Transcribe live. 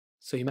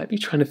So you might be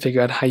trying to figure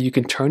out how you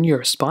can turn your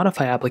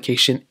Spotify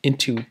application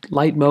into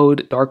light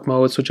mode, dark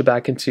mode, switch it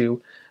back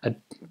into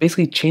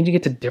basically changing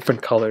it to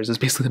different colors is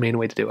basically the main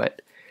way to do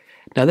it.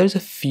 Now there's a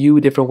few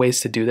different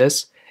ways to do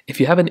this. If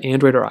you have an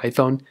Android or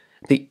iPhone,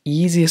 the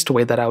easiest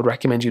way that I would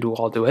recommend you to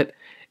all do it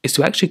is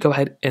to actually go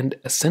ahead and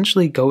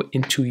essentially go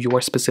into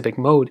your specific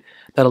mode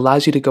that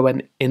allows you to go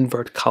ahead and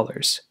invert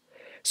colors.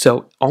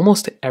 So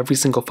almost every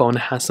single phone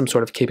has some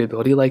sort of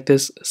capability like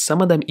this.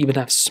 Some of them even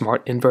have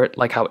smart invert,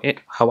 like how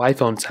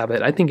iPhones have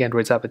it. I think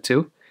Androids have it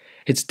too.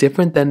 It's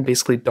different than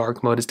basically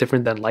dark mode. It's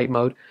different than light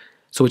mode.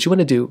 So what you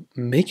want to do,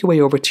 make your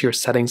way over to your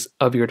settings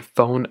of your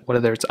phone,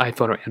 whether it's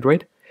iPhone or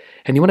Android,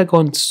 and you want to go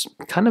and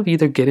kind of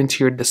either get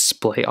into your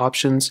display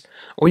options,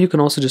 or you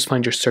can also just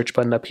find your search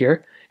button up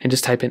here and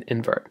just type in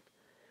invert.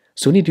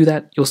 So when you do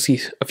that, you'll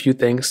see a few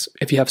things.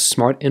 If you have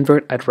smart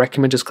invert, I'd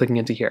recommend just clicking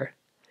into here.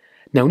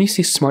 Now, when you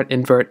see Smart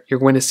Invert, you're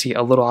going to see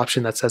a little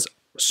option that says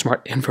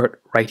Smart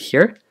Invert right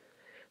here.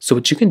 So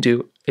what you can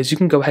do is you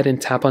can go ahead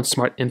and tap on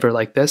Smart Invert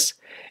like this,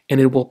 and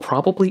it will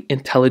probably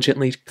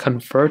intelligently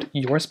convert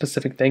your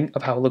specific thing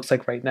of how it looks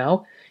like right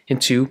now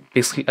into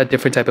basically a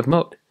different type of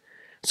mode.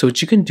 So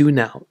what you can do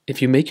now, if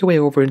you make your way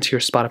over into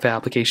your Spotify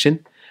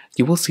application,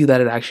 you will see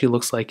that it actually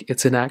looks like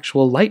it's an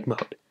actual light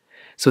mode.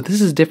 So this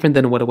is different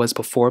than what it was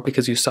before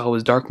because you saw it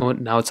was dark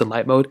mode, now it's in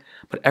light mode,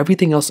 but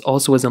everything else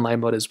also is in light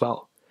mode as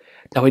well.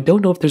 Now, I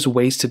don't know if there's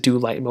ways to do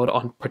light mode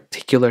on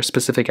particular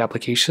specific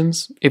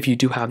applications. If you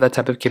do have that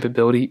type of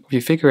capability, if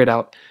you figure it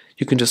out,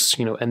 you can just,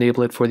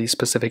 enable it for these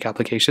specific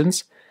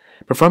applications.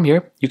 But from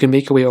here, you can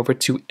make your way over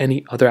to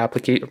any other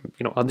application,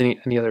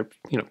 any other,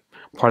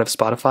 part of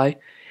Spotify,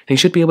 and you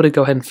should be able to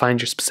go ahead and find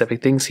your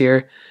specific things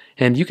here.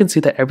 And you can see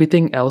that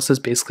everything else is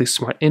basically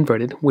smart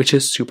inverted, which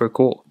is super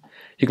cool.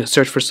 You can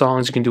search for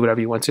songs, you can do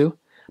whatever you want to,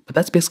 but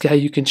that's basically how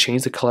you can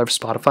change the color of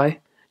Spotify.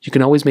 You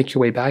can always make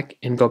your way back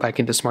and go back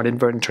into Smart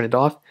Invert and turn it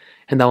off,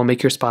 and that will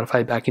make your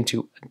Spotify back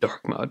into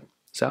dark mode.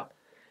 So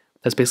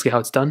that's basically how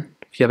it's done.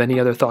 If you have any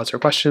other thoughts or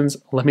questions,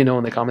 let me know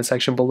in the comment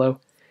section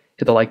below.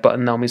 Hit the like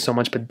button, that will mean so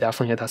much, but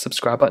definitely hit that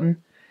subscribe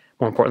button.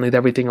 More importantly than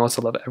everything else,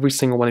 I love every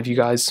single one of you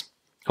guys.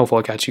 Hopefully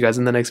I'll catch you guys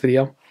in the next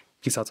video.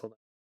 Peace out till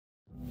then.